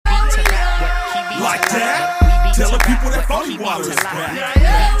Like that? Tell the people that phony water is back.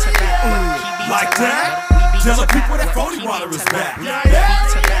 Like that? Tell the people that phony water is back.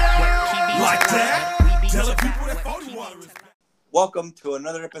 Like that? Tell the people that phony water is back. Welcome to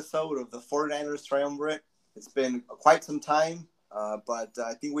another episode of the 49ers Triumvirate. It's been quite some time, but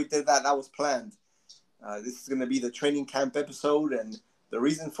I think we did that. That was planned. This is going to be the training camp episode, and the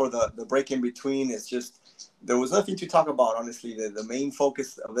reason for the break in between is just there was nothing to talk about, honestly. The main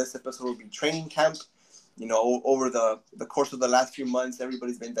focus of this episode will be training camp. You know, over the course of the last few months,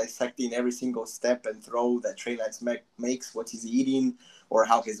 everybody's been dissecting every single step and throw that Trey Lance makes, what he's eating, or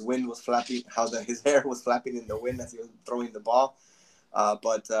how his wind was flapping, his hair was flapping in the wind as he was throwing the ball.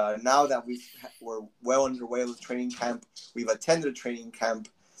 But now that we're well underway with training camp, we've attended training camp,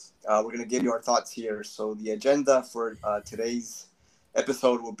 we're going to give you our thoughts here. So the agenda for today's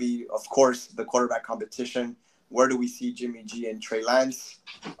episode will be, of course, the quarterback competition. Where do we see Jimmy G and Trey Lance?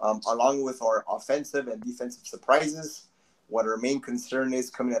 Along with our offensive and defensive surprises, what our main concern is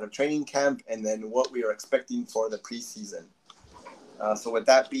coming out of training camp, and then what we are expecting for the preseason. So with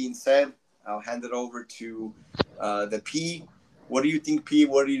that being said, I'll hand it over to the P. What do you think, P?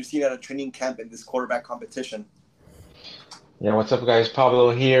 What are you seeing at a training camp in this quarterback competition? Yeah, what's up, guys?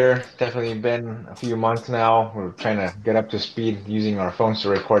 Pablo here. Definitely been a few months now. We're trying to get up to speed using our phones to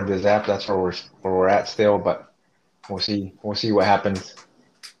record this app. That's where we're at still, but we'll see what happens.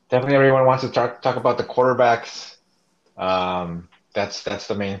 Definitely, everyone wants to talk about the quarterbacks. That's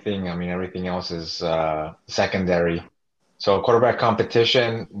the main thing. I mean, everything else is secondary. So quarterback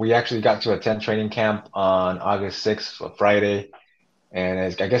competition. We actually got to attend training camp on August 6th, a Friday.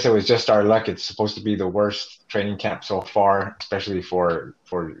 And I guess it was just our luck. It's supposed to be the worst training camp so far, especially for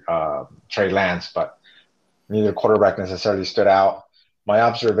Trey Lance, but neither quarterback necessarily stood out. My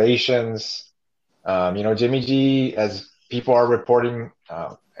observations, Jimmy G, as people are reporting,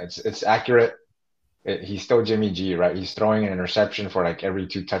 it's accurate. He's still Jimmy G, right? He's throwing an interception for like every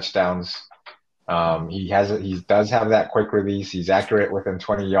 2 touchdowns. He does have that quick release. He's accurate within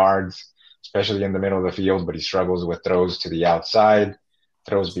 20 yards, especially in the middle of the field, but he struggles with throws to the outside,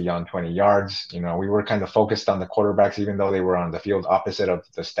 throws beyond 20 yards. We were kind of focused on the quarterbacks, even though they were on the field opposite of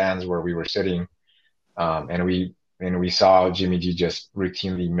the stands where we were sitting. And we saw Jimmy G just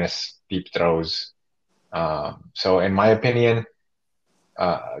routinely miss deep throws. So in my opinion,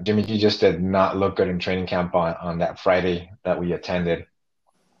 Jimmy G just did not look good in training camp on that Friday that we attended.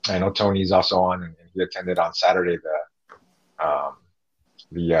 I know Tony's also on, and he attended on Saturday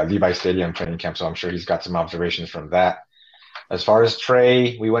the Levi Stadium training camp, so I'm sure he's got some observations from that. As far as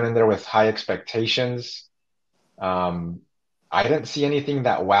Trey, we went in there with high expectations. I didn't see anything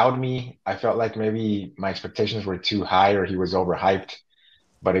that wowed me. I felt like maybe my expectations were too high or he was overhyped.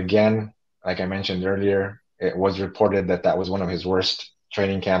 But again, like I mentioned earlier, it was reported that was one of his worst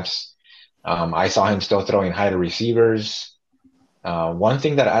training camps. I saw him still throwing high to receivers. One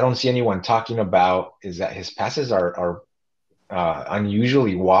thing that I don't see anyone talking about is that his passes are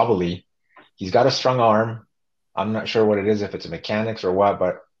unusually wobbly. He's got a strong arm. I'm not sure what it is, if it's mechanics or what,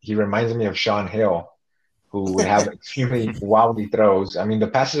 but he reminds me of Sean Hill, who would have extremely wobbly throws. I mean, the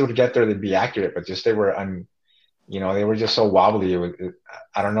passes would get there, they'd be accurate, but just they were just so wobbly.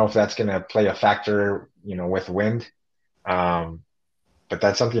 I don't know if that's going to play a factor, with wind. But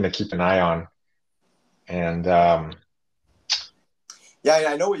that's something to keep an eye on. And yeah,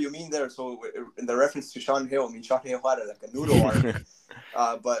 I know what you mean there. So in the reference to Sean Hill, Sean Hill had like a noodle arm.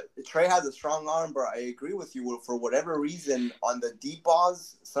 But Trey has a strong arm, but I agree with you. For whatever reason, on the deep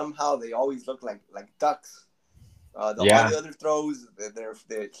balls, somehow they always look like ducks. All the other throws,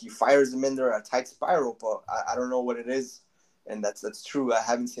 he fires them in there a tight spiral, but I don't know what it is. And that's true. I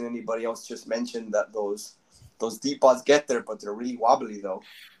haven't seen anybody else just mention that those deep balls get there, but they're really wobbly, though.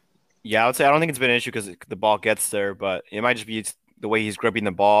 Yeah, I would say I don't think it's been an issue because the ball gets there, but it might just be the way he's gripping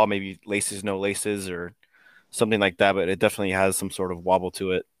the ball, maybe laces, no laces, or something like that. But it definitely has some sort of wobble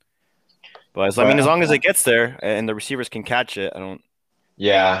to it. But as long as it gets there and the receivers can catch it, I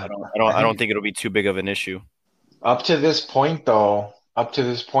don't think it'll be too big of an issue. Up to this point,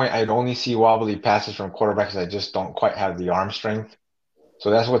 I'd only see wobbly passes from quarterbacks that just don't quite have the arm strength.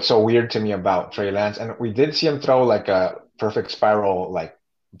 So that's what's so weird to me about Trey Lance. And we did see him throw like a perfect spiral, like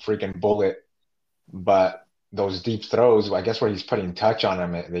freaking bullet. But those deep throws, I guess where he's putting touch on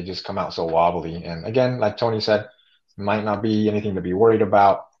them, they just come out so wobbly. And again, like Tony said, might not be anything to be worried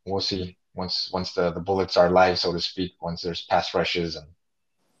about. We'll see once the bullets are live, so to speak, once there's pass rushes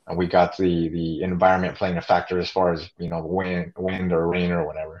and we got the environment playing a factor as far as, wind or rain or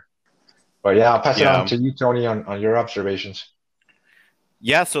whatever. But yeah, I'll pass it on to you, Tony, on your observations.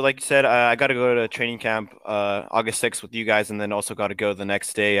 Yeah, so like you said, I got to go to training camp August 6th with you guys, and then also got to go the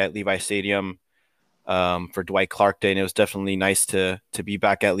next day at Levi Stadium for Dwight Clark Day, and it was definitely nice to be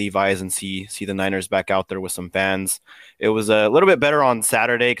back at Levi's and see the Niners back out there with some fans. It was a little bit better on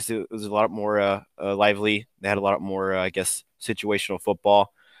Saturday because it was a lot more lively. They had a lot more, I guess, situational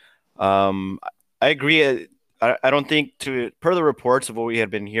football. I agree. I don't think, per the reports of what we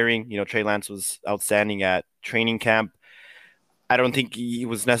had been hearing, Trey Lance was outstanding at training camp. I don't think he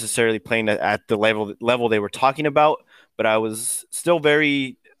was necessarily playing at the level they were talking about, but I was still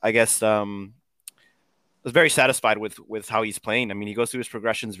very, I guess, was very satisfied with how he's playing. I mean, he goes through his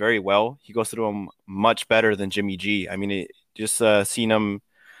progressions very well. He goes through them much better than Jimmy G. I mean, just seeing him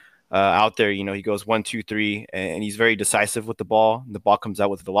out there, he goes 1, 2, 3, and he's very decisive with the ball. The ball comes out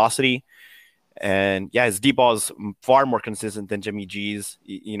with velocity. And yeah, his deep ball is far more consistent than Jimmy G's.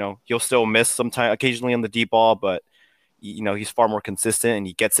 He'll still miss sometime occasionally on the deep ball, but he's far more consistent and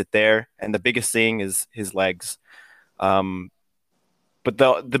he gets it there. And the biggest thing is his legs. But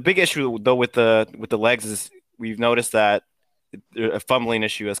the big issue though with the legs is we've noticed that a fumbling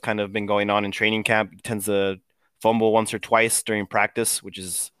issue has kind of been going on in training camp. He tends to fumble once or twice during practice, which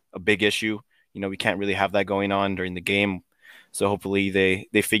is a big issue. We can't really have that going on during the game. So hopefully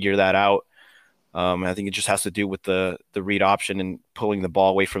they figure that out. I think it just has to do with the read option and pulling the ball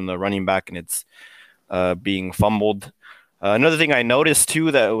away from the running back, and it's being fumbled. Another thing I noticed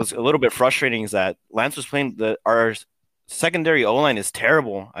too that was a little bit frustrating is that Lance was playing our secondary O-line is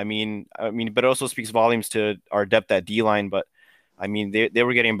terrible. I mean, but it also speaks volumes to our depth at D-line. But I mean, they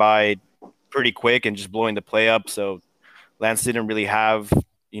were getting by pretty quick and just blowing the play up. So Lance didn't really have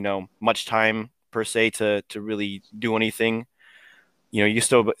much time per se to really do anything. You're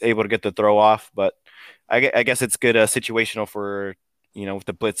still able to get the throw off, but I guess it's good situational for if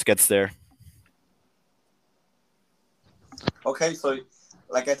the blitz gets there. Okay, so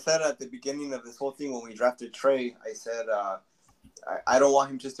like I said at the beginning of this whole thing when we drafted Trey, I said I don't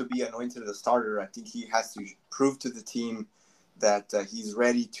want him just to be anointed the starter. I think he has to prove to the team that he's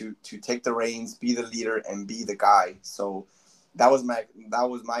ready to take the reins, be the leader, and be the guy. So that was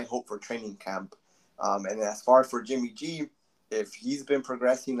my hope for training camp. And as far as for Jimmy G, if he's been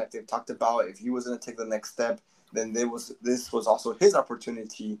progressing like they've talked about, if he was going to take the next step, then this was also his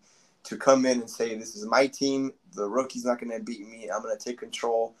opportunity to come in and say, this is my team. The rookie's not going to beat me. I'm going to take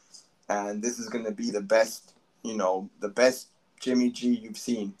control. And this is going to be the best Jimmy G you've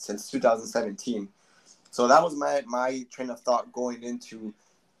seen since 2017. So that was my train of thought going into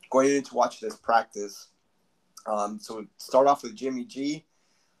watch this practice. So start off with Jimmy G.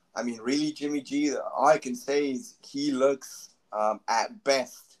 I mean, really, Jimmy G, all I can say is he looks at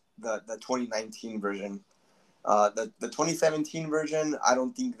best the 2019 version. The 2017 version, I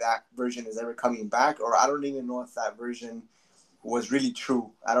don't think that version is ever coming back, or I don't even know if that version was really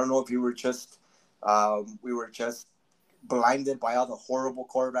true. I don't know if we were just blinded by all the horrible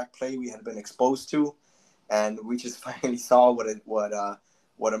quarterback play we had been exposed to, and we just finally saw what a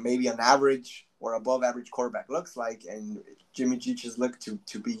maybe an average or above average quarterback looks like, and Jimmy G just looked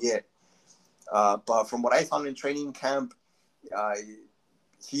to be it. But from what I saw in training camp,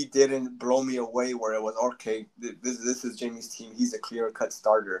 he didn't blow me away where it was, okay, this is Jimmy's team. He's a clear-cut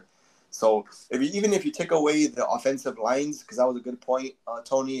starter. So even if you take away the offensive lines, because that was a good point,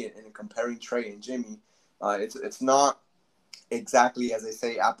 Tony, in comparing Trey and Jimmy, it's not exactly, as they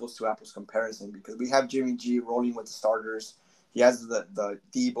say, apples-to-apples comparison, because we have Jimmy G rolling with the starters. He has the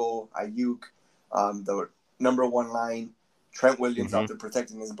Debo, Ayuk, the number one line, Trent Williams out there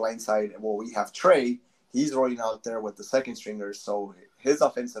protecting his blind side. Well, we have Trey. He's rolling out there with the second stringers, so his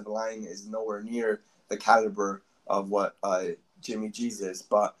offensive line is nowhere near the caliber of what Jimmy G's is.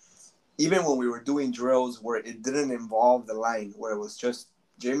 But even when we were doing drills where it didn't involve the line, where it was just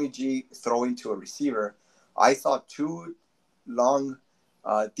Jimmy G throwing to a receiver, I saw two long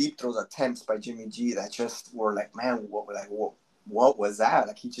deep throws attempts by Jimmy G that just were like, man, what was that?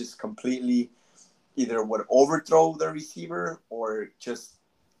 Like, he just completely either would overthrow the receiver or just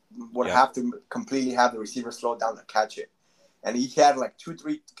would have to completely have the receiver slow down to catch it. And he had like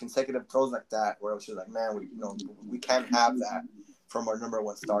 2-3 consecutive throws like that where it was just like, man, we can't have that from our number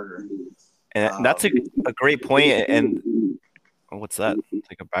one starter. And that's a great point. And what's that? It's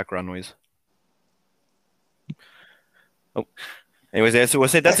like a background noise. Oh, anyways, so we'll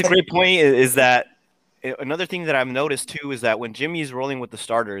say that's a great point. Is that another thing that I've noticed too is that when Jimmy's rolling with the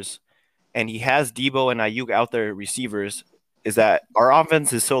starters and he has Debo and Ayuk out there receivers, is that our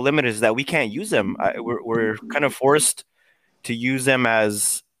offense is so limited is that we can't use them. We're kind of forced to use them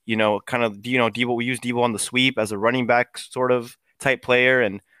as, Debo. We use Debo on the sweep as a running back sort of type player.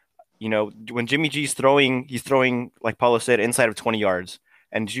 And, when Jimmy G's throwing, he's throwing, like Paulo said, inside of 20 yards.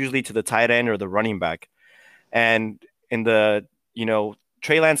 And it's usually to the tight end or the running back. And in the,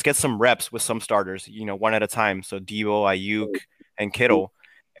 Trey Lance gets some reps with some starters, one at a time. So Debo, Ayuk, and Kittle,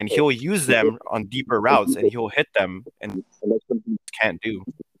 and he'll use them on deeper routes, and he'll hit them, and that's what he can't do.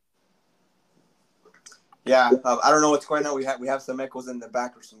 Yeah, I don't know what's going on. We have some echoes in the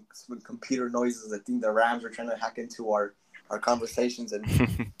back or some computer noises. I think the Rams are trying to hack into our conversations and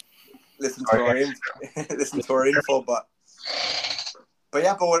listen to our info. But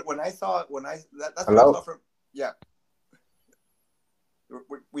yeah, but when I saw that's what I saw from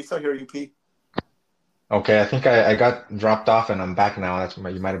we still hear you, P. Okay, I think I got dropped off and I'm back now.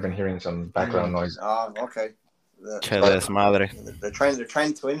 You might have been hearing some background noise. Oh, okay. They're trying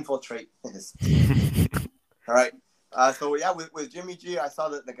to infiltrate. All right. So yeah, with Jimmy G, I saw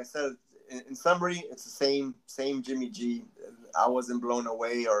that. Like I said, in summary, it's the same Jimmy G. I wasn't blown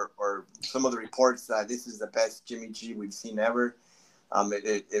away, or some of the reports that this is the best Jimmy G we've seen ever.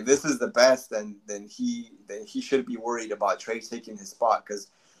 If this is the best, then he should be worried about Trey taking his spot. Because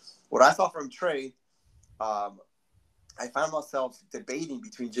what I saw from Trey, I found myself debating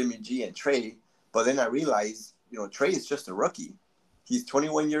between Jimmy G and Trey, but then I realized, Trey is just a rookie. He's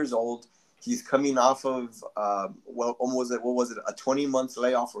 21 years old. He's coming off of almost a 20-month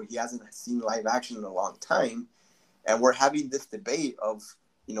layoff where he hasn't seen live action in a long time, and we're having this debate of,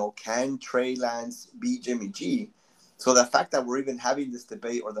 can Trey Lance beat Jimmy G? So the fact that we're even having this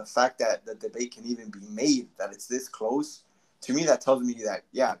debate, or the fact that the debate can even be made, that it's this close, to me that tells me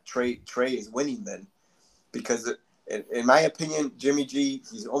that Trey is winning then, because in my opinion, Jimmy G,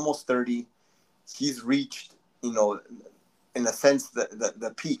 he's almost 30, he's reached in a sense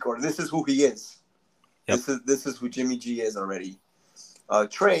the peak, or this is who he is. Yep. This is who Jimmy G is already.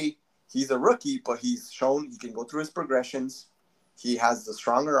 Trey, he's a rookie, but he's shown he can go through his progressions. He has the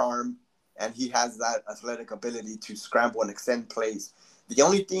stronger arm, and he has that athletic ability to scramble and extend plays. The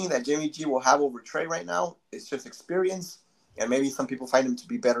only thing that Jimmy G will have over Trey right now is just experience, and maybe some people find him to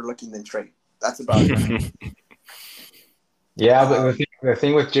be better looking than Trey. That's about it. Yeah, but the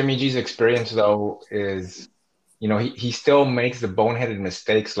thing with Jimmy G's experience, though, is, he still makes the boneheaded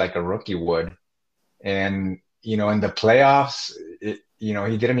mistakes like a rookie would. And, in the playoffs,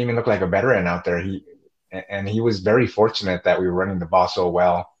 he didn't even look like a veteran out there. He was very fortunate that we were running the ball so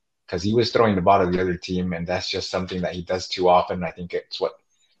well, because he was throwing the ball to the other team, and that's just something that he does too often. I think it's what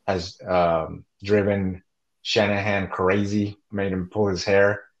has driven Shanahan crazy, made him pull his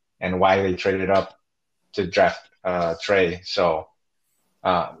hair, and why they traded up to draft Trey. So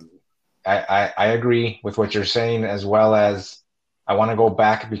I agree with what you're saying, as well as I want to go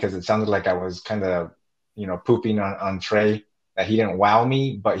back, because it sounded like I was kind of, pooping on Trey, that he didn't wow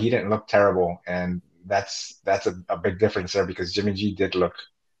me, but he didn't look terrible. And that's a big difference there, because Jimmy G did look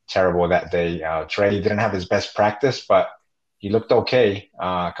terrible that day. Trey didn't have his best practice, but he looked okay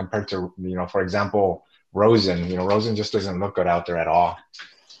compared to, for example, Rosen. Rosen just doesn't look good out there at all.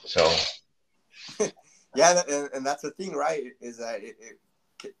 So. Yeah, and that's the thing, right? Is that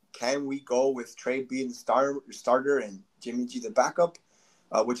can we go with Trey being the starter and Jimmy G the backup?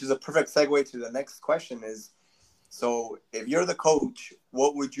 Which is a perfect segue to the next question is, so if you're the coach,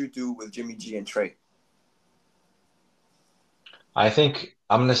 what would you do with Jimmy G and Trey? I think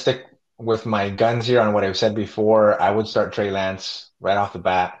I'm going to stick with my guns here on what I've said before. I would start Trey Lance right off the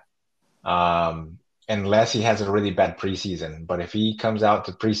bat, unless he has a really bad preseason. But if he comes out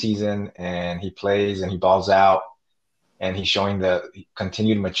to preseason and he plays and he balls out and he's showing the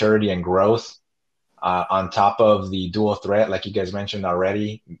continued maturity and growth, on top of the dual threat, like you guys mentioned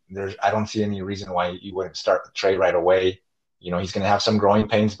already, I don't see any reason why you wouldn't start Trey right away. He's going to have some growing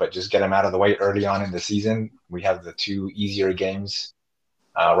pains, but just get him out of the way early on in the season. We have the 2 easier games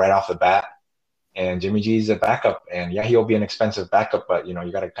right off the bat. And Jimmy G is a backup. And yeah, he'll be an expensive backup, but, you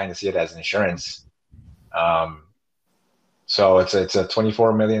got to kind of see it as insurance. So it's a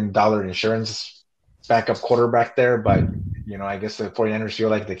 $24 million insurance backup quarterback there. But, I guess the 49ers feel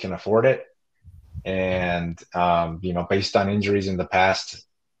like they can afford it. And, based on injuries in the past,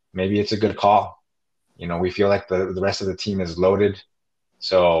 maybe it's a good call. We feel like the rest of the team is loaded.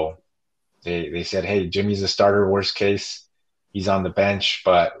 So they said, hey, Jimmy's a starter, worst case. He's on the bench.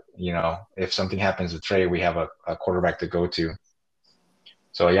 But, if something happens with Trey, we have a quarterback to go to.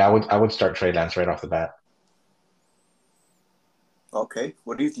 So, yeah, I would start Trey Lance right off the bat. Okay.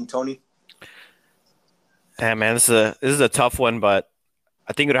 What do you think, Tony? Yeah, man, this is a tough one, but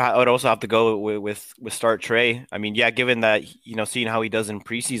I think I would also have to go with start Trey. I mean, yeah, given that, seeing how he does in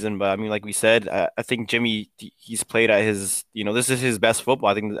preseason, but I mean, like we said, I think Jimmy, he's played at his, this is his best football.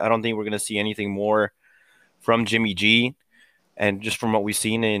 I don't think we're going to see anything more from Jimmy G. And just from what we've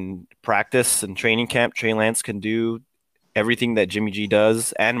seen in practice and training camp, Trey Lance can do everything that Jimmy G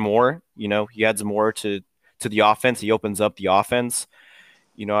does and more. He adds more to the offense. He opens up the offense.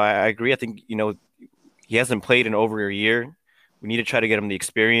 I agree. I think he hasn't played in over a year. We need to try to get him the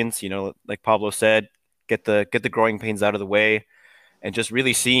experience. Like Pablo said, get the growing pains out of the way, and just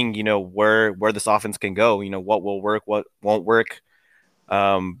really seeing where this offense can go. What will work, what won't work,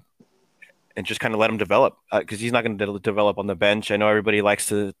 and just kind of let him develop because he's not going to develop on the bench. I know everybody likes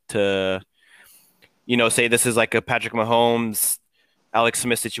to say this is like a Patrick Mahomes, Alex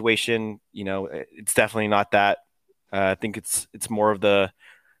Smith situation. It's definitely not that. I think it's more of the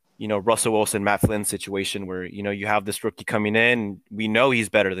Russell Wilson, Matt Flynn situation where you have this rookie coming in. We know he's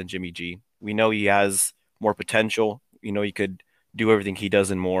better than Jimmy G. We know he has more potential. He could do everything he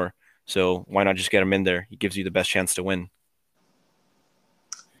does and more. So why not just get him in there? He gives you the best chance to win.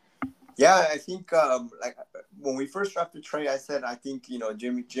 Yeah, I think like when we first drafted Trey, I said I think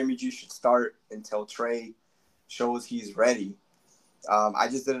Jimmy G should start until Trey shows he's ready. I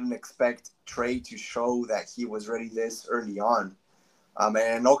just didn't expect Trey to show that he was ready this early on. And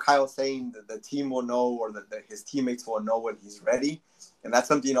I know Kyle's saying that the team will know, or that his teammates will know when he's ready. And that's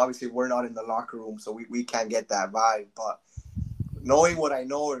something, obviously, we're not in the locker room, so we can't get that vibe. But knowing what I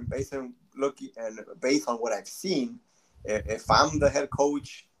know and based on what I've seen, if I'm the head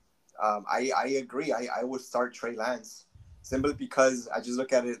coach, I agree. I would start Trey Lance simply because I just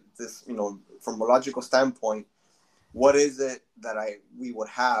look at it from a logical standpoint. What is it that we would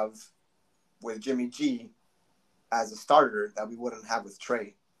have with Jimmy G as a starter that we wouldn't have with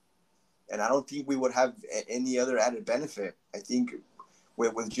Trey? And I don't think we would have any other added benefit. I think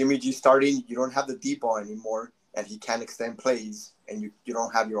with Jimmy G starting, you don't have the deep ball anymore, and he can't extend plays, and you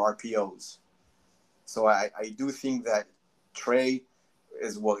don't have your RPOs. So I do think that Trey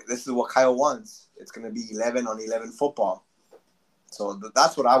this is what Kyle wants. It's going to be 11 on 11 football. So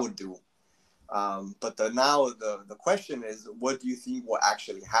that's what I would do. But now the question is, what do you think will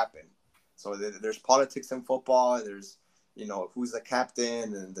actually happen? So there's politics in football. There's, who's the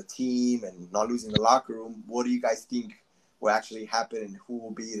captain and the team and not losing the locker room. What do you guys think will actually happen, and who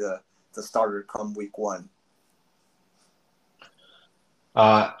will be the starter come week 1?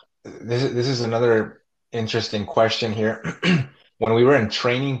 This is another interesting question here. When we were in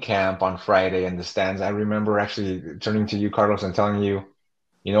training camp on Friday in the stands, I remember actually turning to you, Carlos, and telling you,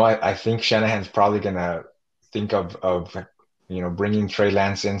 I think Shanahan's probably gonna think of bringing Trey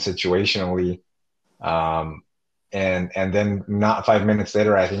Lance in situationally, and then not 5 minutes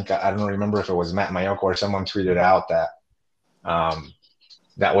later, I think I don't remember if it was Matt Mayoko or someone tweeted out that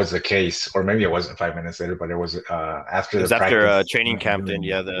that was the case, or maybe it wasn't 5 minutes later, but it was after It was the after practice, training camp. Then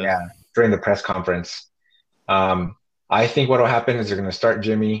during the press conference. I think what will happen is they're going to start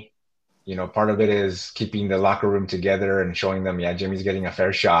Jimmy. Part of it is keeping the locker room together and showing them, yeah, Jimmy's getting a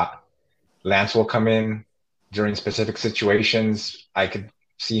fair shot. Lance will come in during specific situations. I could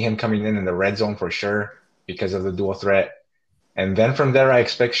see him coming in the red zone for sure because of the dual threat. And then from there, I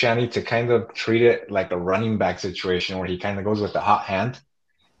expect Shanny to kind of treat it like a running back situation where he kind of goes with the hot hand.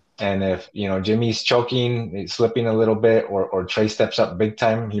 And if, Jimmy's choking, slipping a little bit, or Trey steps up big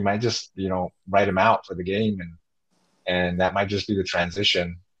time, he might just, write him out for the game. And that might just be the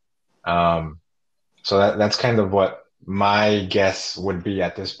transition. So that's kind of what my guess would be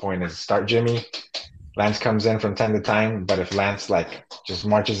at this point is start Jimmy. Lance comes in from time to time, but if Lance just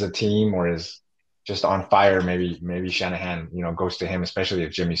marches the team or is just on fire, maybe Shanahan, goes to him, especially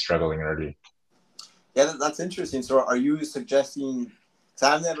if Jimmy's struggling early. Yeah, that's interesting. So are you suggesting,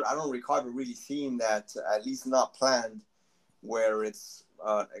 because I don't recall ever really seeing that, at least not planned, where it's,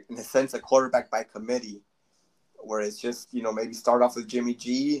 in a sense, a quarterback by committee, where it's just, maybe start off with Jimmy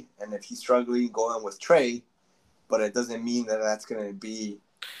G, and if he's struggling, go on with Trey, but it doesn't mean that that's going to be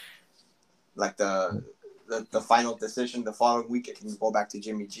like the final decision the following week. It can go back to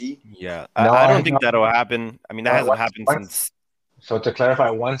Jimmy G. Yeah, I don't think that'll happen. I mean, that hasn't happened since. So to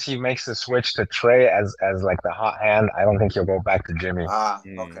clarify, once he makes the switch to Trey as like the hot hand, I don't think he'll go back to Jimmy.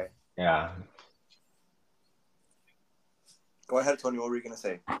 Okay. Yeah. Go ahead, Tony. What were you going to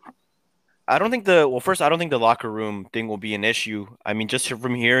say? I don't think the locker room thing will be an issue. I mean, just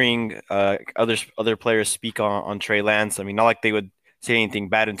from hearing other players speak on Trey Lance, I mean, not like they would say anything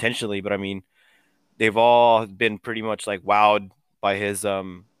bad intentionally, but I mean, they've all been pretty much like wowed by his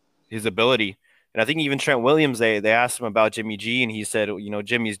ability. And I think even Trent Williams, they asked him about Jimmy G, and he said,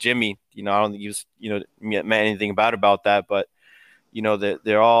 Jimmy's Jimmy. I don't think he was, meant anything about that, but that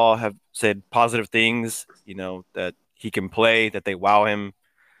they all have said positive things, that he can play, that they wow him.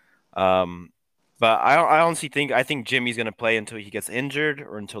 But I honestly think Jimmy's gonna play until he gets injured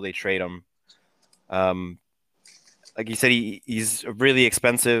or until they trade him. Like you said, he's really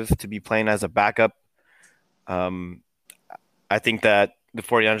expensive to be playing as a backup. I think that the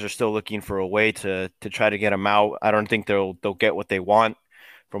 49ers are still looking for a way to try to get him out. I don't think they'll get what they want.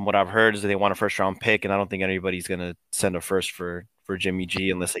 from what I've heard, is that they want a first round pick, and I don't think anybody's gonna send a first for Jimmy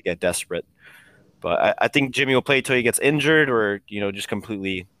G unless they get desperate. But I think Jimmy will play till he gets injured or just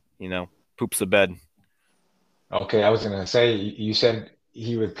completely poops the bed. Okay, I was gonna say you said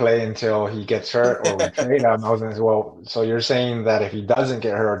he would play until he gets hurt or we trade him. I was gonna say, well, so you're saying that if he doesn't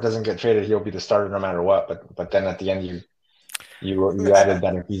get hurt or doesn't get traded, he'll be the starter no matter what. But then at the end you added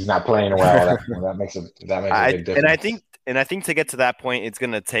that if he's not playing well, that makes a I big and I difference. think and I think to get to that point, it's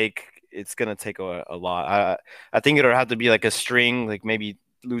gonna take a lot. I think it'll have to be like a string, like maybe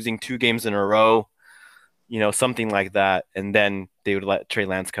losing 2 games in a row, something like that, and then they would let Trey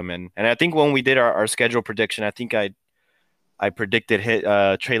Lance come in. And I think when we did our schedule prediction, I think I predicted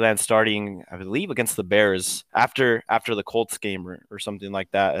Trey Lance starting, I believe, against the Bears after the Colts game or something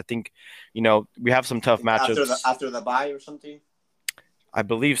like that. I think, we have some tough matchups. After the bye or something. I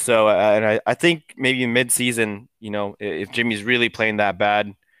believe so, and I think maybe mid-season, if Jimmy's really playing that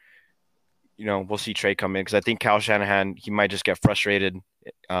bad, we'll see Trey come in because I think Kyle Shanahan, he might just get frustrated,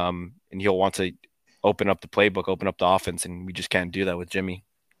 and he'll want to open up the playbook, open up the offense, and we just can't do that with Jimmy.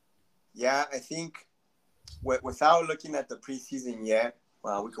 Yeah, I think without looking at the preseason yet,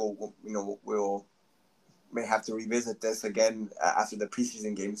 we'll may have to revisit this again after the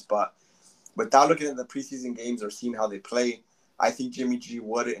preseason games. But without looking at the preseason games or seeing how they play, I think Jimmy G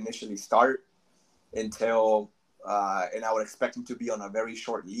would initially start until, and I would expect him to be on a very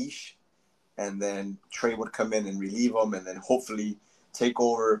short leash, and then Trey would come in and relieve him, and then hopefully take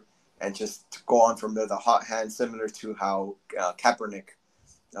over and just go on from there, the hot hand, similar to how Kaepernick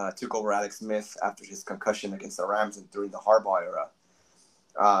took over Alex Smith after his concussion against the Rams and during the Harbaugh era.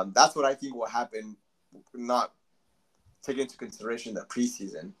 That's what I think will happen, not taking into consideration the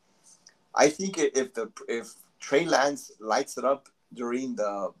preseason. I think if Trey Lance lights it up during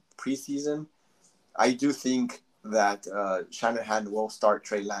the preseason, I do think that Shanahan will start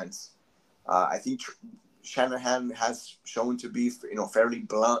Trey Lance. I think Shanahan has shown to be fairly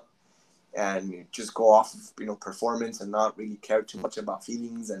blunt and just go off of performance and not really care too much about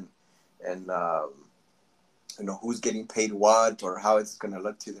feelings and who's getting paid what or how it's going to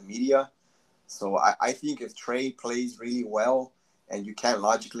look to the media. So I think if Trey plays really well and you can't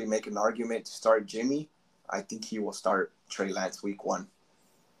logically make an argument to start Jimmy, I think he will start Trey Lance week 1.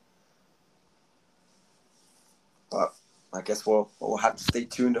 But I guess we'll have to stay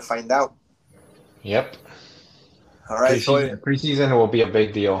tuned to find out. Yep. All right. Preseason will be a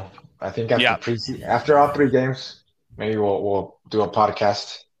big deal. I think after all 3 games, maybe we'll do a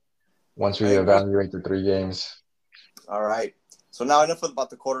podcast once we evaluate the 3 games. All right. So now enough about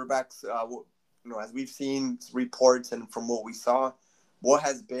the quarterbacks. As we've seen reports and from what we saw, what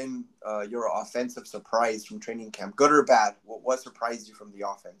has been your offensive surprise from training camp, good or bad? What surprised you from the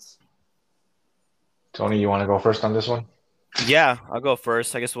offense? Tony, you want to go first on this one? Yeah, I'll go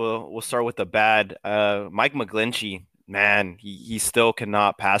first. I guess we'll start with the bad. Mike McGlinchey, man, he still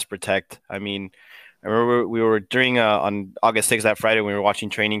cannot pass protect. I mean, I remember we were during on August 6th, that Friday, when we were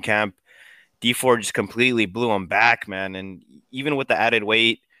watching training camp. D4 just completely blew him back, man. And even with the added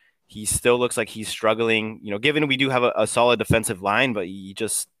weight, he still looks like he's struggling. Given we do have a solid defensive line, but he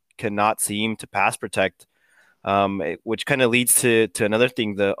just cannot seem to pass protect, which kind of leads to another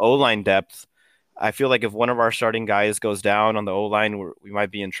thing, the O-line depth. I feel like if one of our starting guys goes down on the O-line, we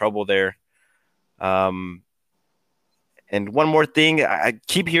might be in trouble there. And one more thing, I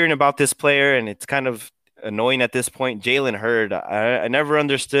keep hearing about this player, and it's kind of annoying at this point. Jalen Hurd. I never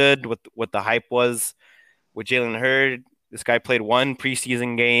understood what the hype was with Jalen Hurd. This guy played 1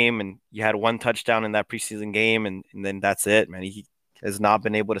 preseason game, and he had 1 touchdown in that preseason game, and then that's it, man. He has not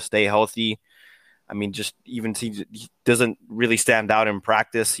been able to stay healthy. I mean, he doesn't really stand out in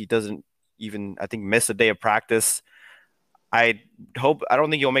practice. He doesn't even, I think, miss a day of practice. I don't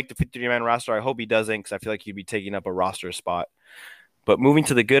think he'll make the 53-man roster. I hope he doesn't, because I feel like he'd be taking up a roster spot. But moving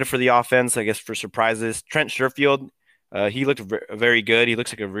to the good for the offense, I guess for surprises, Trent Sherfield, he looked very good. He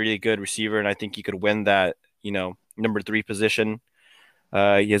looks like a really good receiver, and I think he could win that, number 3 position.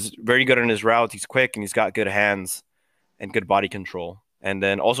 He is very good on his routes. He's quick, and he's got good hands and good body control. And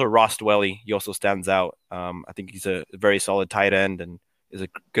then also Ross Dwelly, he also stands out. I think he's a very solid tight end and is a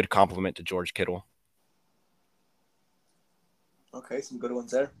good complement to George Kittle. Okay, some good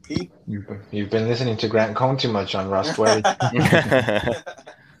ones there. Pete? You've been listening to Grant Cohn too much on Ross Dwelly.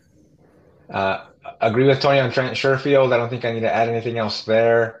 Agree with Tony on Trent Sherfield. I don't think I need to add anything else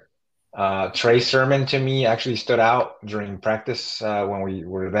there. Trey Sermon, to me, actually stood out during practice when we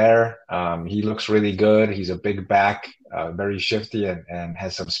were there. He looks really good. He's a big back, very shifty, and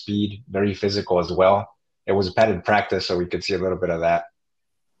has some speed, very physical as well. It was a padded practice, so we could see a little bit of that.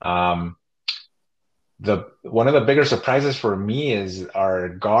 one of the bigger surprises for me is our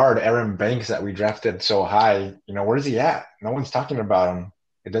guard Aaron Banks that we drafted so high. Where's he at? No one's talking about him.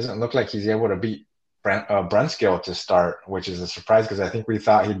 It doesn't look like he's able to beat Brunskill to start, which is a surprise because I think we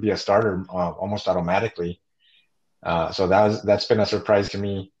thought he'd be a starter almost automatically. So that's been a surprise to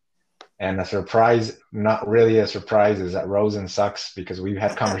me. And a surprise, not really a surprise, is that Rosen sucks because we've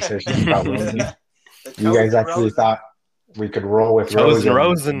had conversations about Rosen. You guys actually thought we could roll with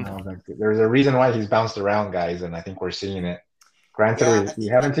Rosen. There's a reason why he's bounced around, guys, and I think we're seeing it. Granted, we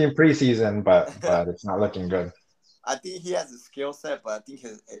haven't seen preseason, but it's not looking good. I think he has a skill set, but I think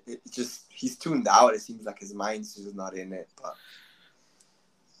he's tuned out. It seems like his mind's just not in it. But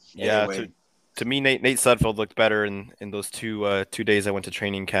anyway. To me, Nate Sudfeld looked better in those 2 days I went to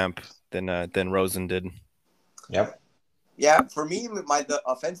training camp than Rosen did. Yep. Yeah, for me, the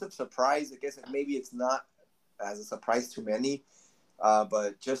offensive surprise, I guess maybe it's not as a surprise to many,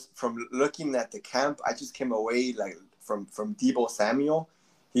 but just from looking at the camp, I just came away like from Deebo Samuel.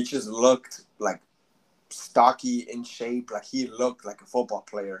 He just looked like stocky, in shape, like he looked like a football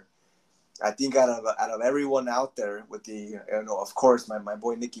player. I think out of everyone out there, with of course, my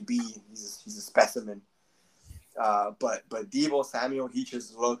boy Nicky B, he's a specimen. But Deebo Samuel, he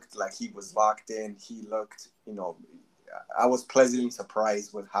just looked like he was locked in. He looked, I was pleasantly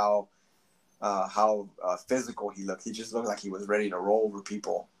surprised with how physical he looked. He just looked like he was ready to roll over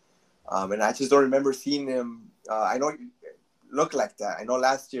people. And I just don't remember seeing him. I know he looked like that. I know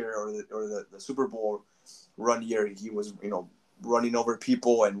last year or the Super Bowl run year, he was running over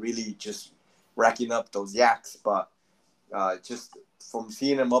people and really just racking up those yaks. But just from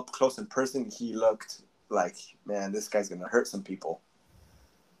seeing him up close in person, he looked like, man, this guy's gonna hurt some people.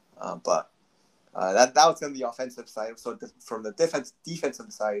 But that was on the offensive side. So from the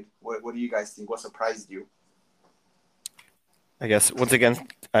defensive side, what do you guys think? What surprised you? I guess once again,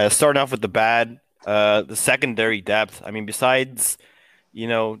 starting off with the bad, the secondary depth. I mean, besides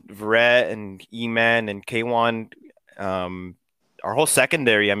Verrett and E-Man and K1, our whole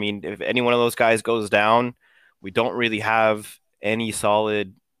secondary. I mean, if any one of those guys goes down, we don't really have any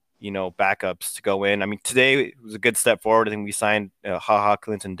solid backups to go in. I mean, today was a good step forward. I think we signed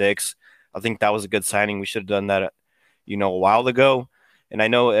Clinton Dix. I think that was a good signing. We should have done that, a while ago. And I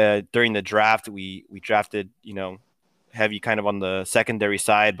know during the draft, we drafted, heavy kind of on the secondary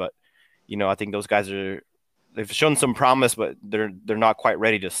side, but, I think those guys they've shown some promise, but they're not quite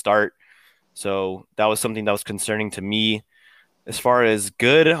ready to start. So that was something that was concerning to me. As far as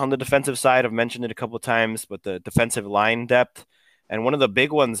good on the defensive side, I've mentioned it a couple of times, but the defensive line depth, and one of the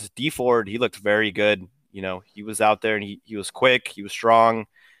big ones, D Ford, he looked very good. He was out there and he was quick, he was strong.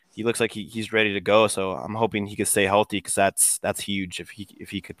 He looks like he's ready to go. So I'm hoping he could stay healthy because that's huge if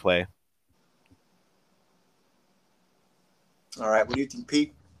he could play. All right, what do you think,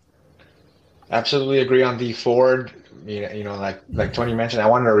 Pete? Absolutely agree on D Ford. Like Tony mentioned, I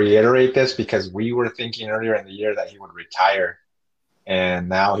wanted to reiterate this because we were thinking earlier in the year that he would retire, and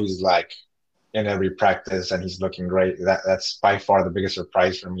now he's like in every practice and he's looking great. That's by far the biggest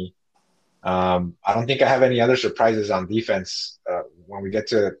surprise for me. I don't think I have any other surprises on defense. When we get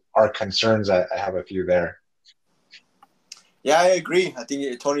to our concerns, I have a few there. Yeah, I agree. I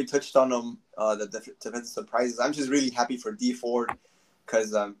think Tony touched on them, the defensive surprises. I'm just really happy for D Ford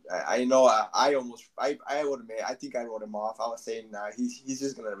because I know I would admit, I think I wrote him off. I was saying he's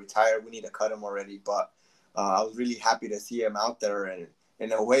just gonna retire. We need to cut him already. But I was really happy to see him out there, and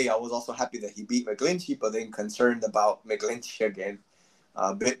in a way, I was also happy that he beat McGlinchey, but then concerned about McGlinchey again.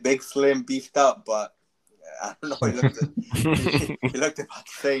 Big, slim, beefed up, but I don't know. He looked about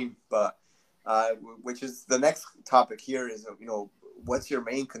the same. But which is the next topic here is what's your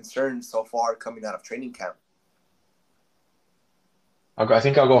main concern so far coming out of training camp? I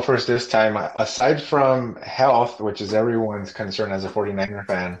think I'll go first this time. Aside from health, which is everyone's concern as a 49er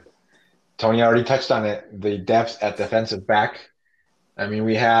fan, Tony already touched on it. The depth at defensive back. I mean,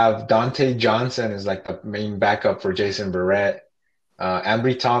 we have Dante Johnson is like the main backup for Jason Barrett.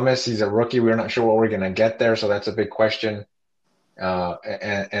 Ambry Thomas, he's a rookie. We're not sure what we're going to get there, so that's a big question.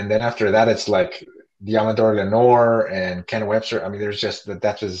 And then after that, it's like Diamador Lenore and Ken Webster. I mean, there's just the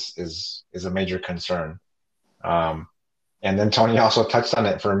depth is a major concern. And then Tony also touched on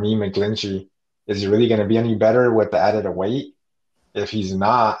it for me, McGlinchey. Is he really going to be any better with the added weight? If he's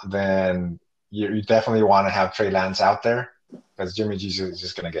not, then you definitely want to have Trey Lance out there because Jimmy G is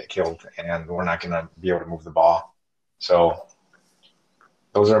just going to get killed and we're not going to be able to move the ball. So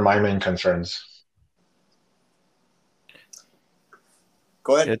those are my main concerns.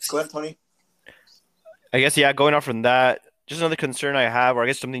 Go ahead, Tony. I guess, going off from that, just another concern I have, or I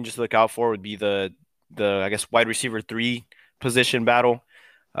guess something just to look out for would be the I guess wide receiver 3 position battle.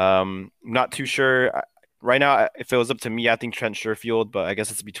 Not too sure. right now, if it was up to me, I think Trent Sherfield, but I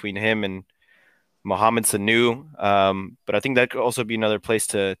guess it's between him and Mohamed Sanu. But I think that could also be another place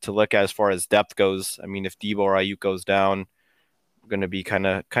to look at as far as depth goes. I mean, if Debo or Ayuk goes down, we're going to be kind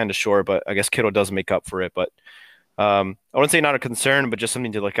of short, but I guess Kittle does make up for it. But I wouldn't say not a concern, but just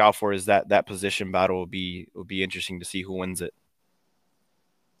something to look out for is that position battle will be interesting to see who wins it.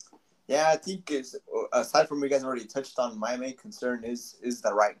 Yeah, I think aside from what you guys already touched on, my main concern is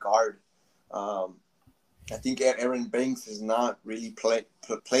the right guard. I think Aaron Banks is not really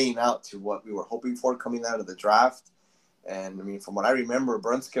playing out to what we were hoping for coming out of the draft. And I mean, from what I remember,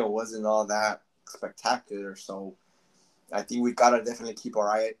 Brunskill wasn't all that spectacular. So I think we gotta definitely keep our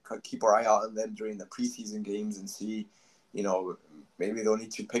eye out on them during the preseason games and see, maybe they'll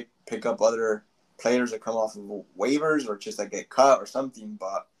need to pick up other players that come off of waivers or just get cut or something.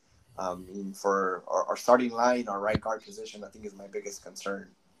 But I mean, for our starting line, our right guard position, I think is my biggest concern.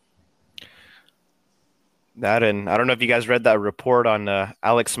 That, and I don't know if you guys read that report on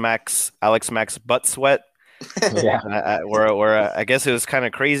Alex Mack's butt sweat. Yeah. Where I guess it was kind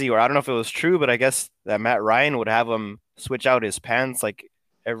of crazy, or I don't know if it was true, but I guess that Matt Ryan would have him switch out his pants like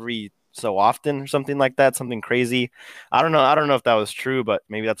every so often or something like that, something crazy. I don't know if that was true, but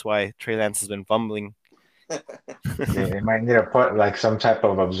maybe that's why Trey Lance has been fumbling. They might need to put like some type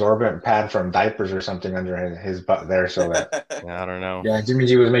of absorbent pad from diapers or something under his butt there, so that. Yeah, I don't know. Yeah, Jimmy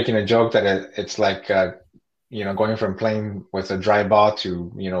G was making a joke that it's like going from playing with a dry ball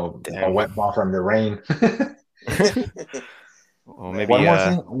to a wet ball from the rain. Well, maybe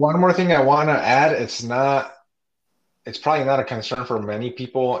one more thing I want to add. It's probably not a concern for many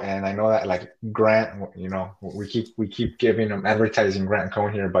people, and I know that like Grant, we keep giving him advertising Grant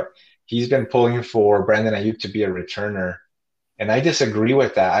Cohn here, but he's been pulling for Brandon Ayuk to be a returner, and I disagree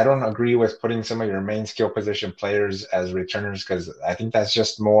with that. I don't agree with putting some of your main skill position players as returners because I think that's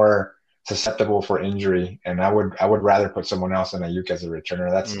just more susceptible for injury, and I would rather put someone else than Ayuk as a returner.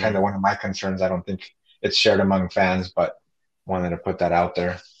 That's kind of one of my concerns. I don't think it's shared among fans, but wanted to put that out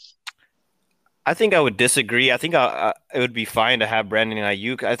there. I think I would disagree. I think it would be fine to have Brandon and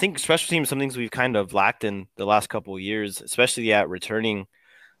Ayuk. I think special teams some things we've kind of lacked in the last couple of years, especially at returning.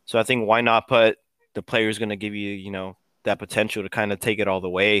 So I think why not put the player who's going to give you, that potential to kind of take it all the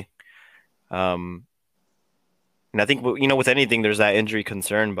way. And I think, with anything, there's that injury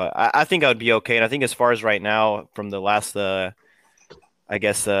concern, but I think I would be okay. And I think as far as right now, from the last, depth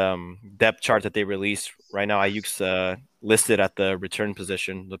chart that they released, right now Ayuk's listed at the return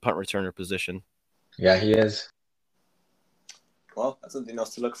position, the punt returner position. Yeah, he is. Well, that's something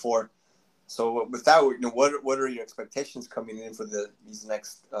else to look for. So with that, what are your expectations coming in for these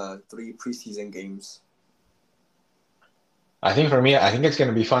next 3 preseason games? I think for me, I think it's going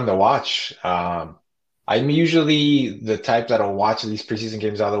to be fun to watch. I'm usually the type that'll watch these preseason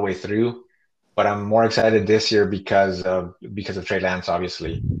games all the way through, but I'm more excited this year because of Trey Lance.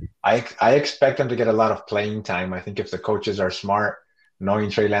 Obviously, I expect him to get a lot of playing time. I think if the coaches are smart, knowing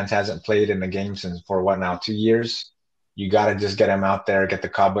Trey Lance hasn't played in the game since for 2 years, you got to just get him out there, get the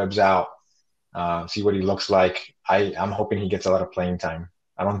cobwebs out, see what he looks like. I'm hoping he gets a lot of playing time.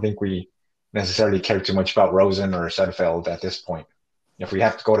 I don't think we necessarily care too much about Rosen or Sudfeld at this point. If we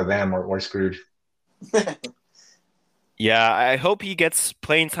have to go to them, we're screwed. Yeah, I hope he gets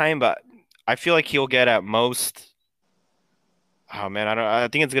playing time, but I feel like he'll get at most. Oh man, I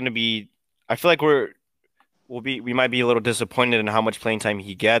think it's gonna be. I feel like we might be a little disappointed in how much playing time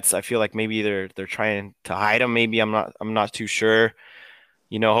he gets. I feel like maybe they're trying to hide him. Maybe I'm not too sure.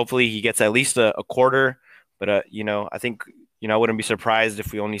 Hopefully he gets at least a quarter. But I think I wouldn't be surprised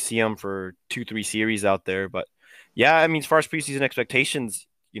if we only see him for 2-3 series out there. But yeah, I mean, as far as preseason expectations,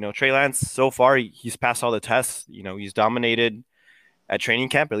 Trey Lance so far he's passed all the tests. He's dominated at training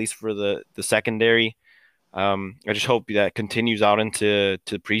camp, at least for the secondary. I just hope that continues out into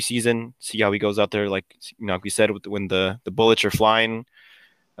preseason. See how he goes out there. Like we said, when the bullets are flying.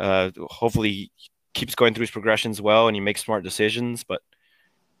 Hopefully he keeps going through his progressions well and he makes smart decisions. But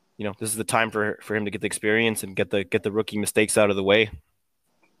this is the time for him to get the experience and get the rookie mistakes out of the way.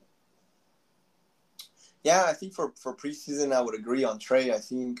 Yeah, I think for preseason, I would agree on Trey. I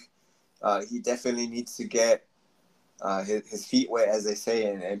think he definitely needs to get his feet wet, as they say,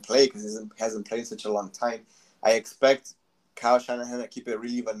 and play because he hasn't played in such a long time. I expect Kyle Shanahan to keep it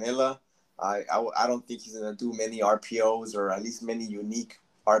really vanilla. I don't think he's going to do many RPOs or at least many unique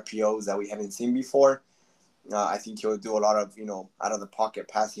RPOs that we haven't seen before. I think he'll do a lot of, out of the pocket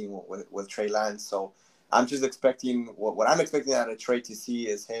passing with Trey Lance. So I'm just expecting what I'm expecting out of Trey to see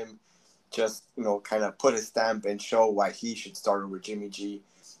is him just, kind of put his stamp and show why he should start over Jimmy G.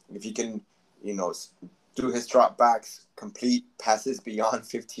 If he can, through his drop backs, complete passes beyond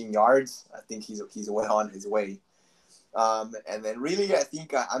 15 yards. I think he's well on his way. And then really, I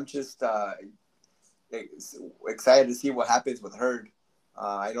think I'm just excited to see what happens with Hurd.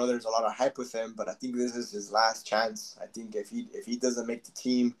 I know there's a lot of hype with him, but I think this is his last chance. I think if he doesn't make the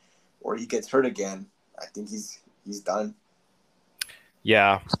team or he gets hurt again, I think he's done.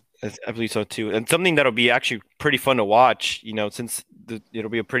 Yeah, I believe so too. And something that'll be actually pretty fun to watch, since it'll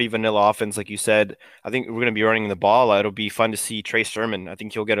be a pretty vanilla offense, like you said. I think we're going to be running the ball. It'll be fun to see Trey Sermon. I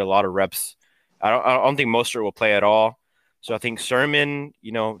think he'll get a lot of reps. I don't think Mostert will play at all. So I think Sermon,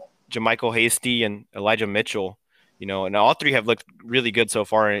 Jermichael Hasty and Elijah Mitchell, and all three have looked really good so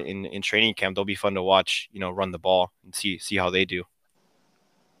far in training camp. They'll be fun to watch, run the ball and see how they do.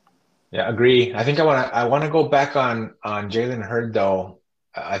 Yeah, agree. I think I wanna go back on Jalen Hurd though.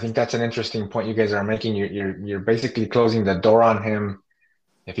 I think that's an interesting point you guys are making. You're basically closing the door on him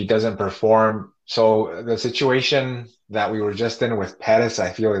if he doesn't perform. So the situation that we were just in with Pettis,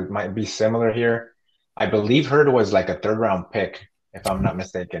 I feel it might be similar here. I believe Hurd was like a third round pick, if I'm not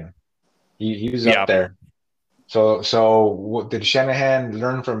mistaken. He was Yeah. up there. So did Shanahan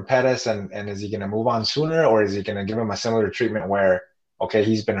learn from Pettis, and is he going to move on sooner, or is he going to give him a similar treatment where, okay,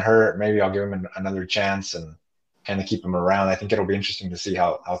 he's been hurt, maybe I'll give him another chance and kind of keep him around? I think it'll be interesting to see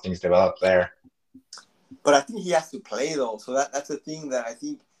how things develop there. But I think he has to play though, so that's the thing that I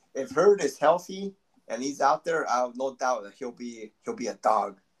think if Hurd is healthy and he's out there, I have no doubt that he'll be a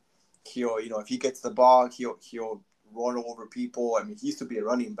dog. He'll if he gets the ball, he'll run over people. I mean, he used to be a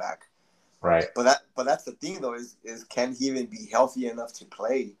running back. Right. But that's the thing though is can he even be healthy enough to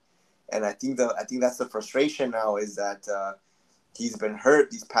play? And I think that's the frustration now is that he's been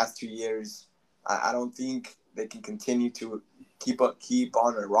hurt these past 2 years. I don't think they can continue to keep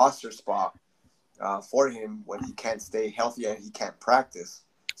on a roster spot for him when he can't stay healthy and he can't practice.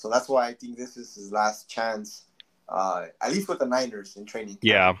 So that's why I think this is his last chance, at least with the Niners in training camp.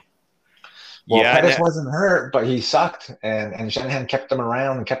 Yeah. Well, yeah, Pettis wasn't hurt, but he sucked, and Shanahan kept him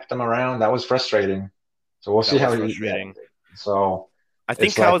around. That was frustrating. So we'll see how he. Yeah. So I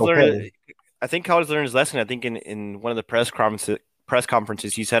think Kyle's learned. I think Kyle's learned his lesson. I think in one of the press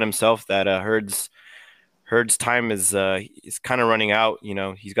conferences, he said himself that Hurd's time is kind of running out.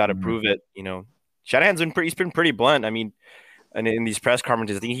 He's got to prove it. Shanahan's been pretty blunt. I mean, and in these press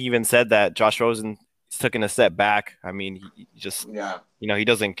conferences, I think he even said that Josh Rosen is taking a step back. I mean, he just he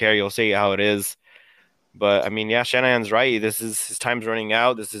doesn't care. He'll say how it is. But I mean, yeah, Shanahan's right. This is his time's running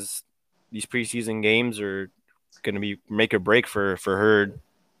out. These preseason games are going to be make or break for Hurd.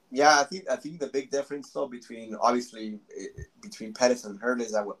 Yeah, I think the big difference though between Pettis and Hurd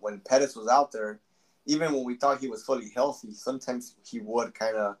is that when Pettis was out there, even when we thought he was fully healthy, sometimes he would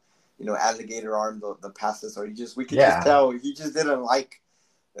kind of alligator arm the passes, or we could just tell he just didn't like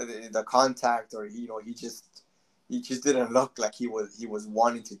the contact, or he just didn't look like he was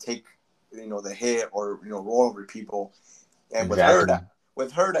wanting to take the hit or roll over people. And with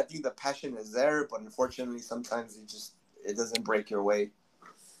Hurd, I think the passion is there, but unfortunately sometimes it doesn't break your way.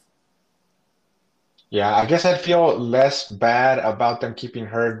 Yeah, I guess I'd feel less bad about them keeping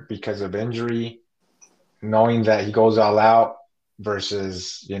Hurd because of injury, knowing that he goes all out,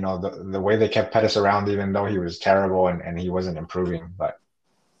 versus the way they kept Pettis around, even though he was terrible and he wasn't improving. But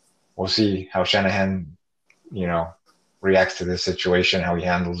we'll see how Shanahan reacts to this situation, how he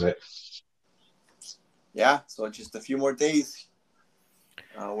handles it. Yeah, so just a few more days.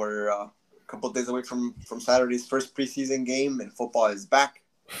 We're a couple of days away from Saturday's first preseason game, and football is back.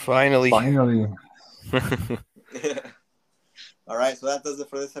 Finally. All right, so that does it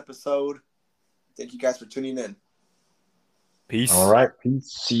for this episode. Thank you guys for tuning in. Peace. All right, peace.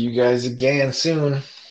 See you guys again soon.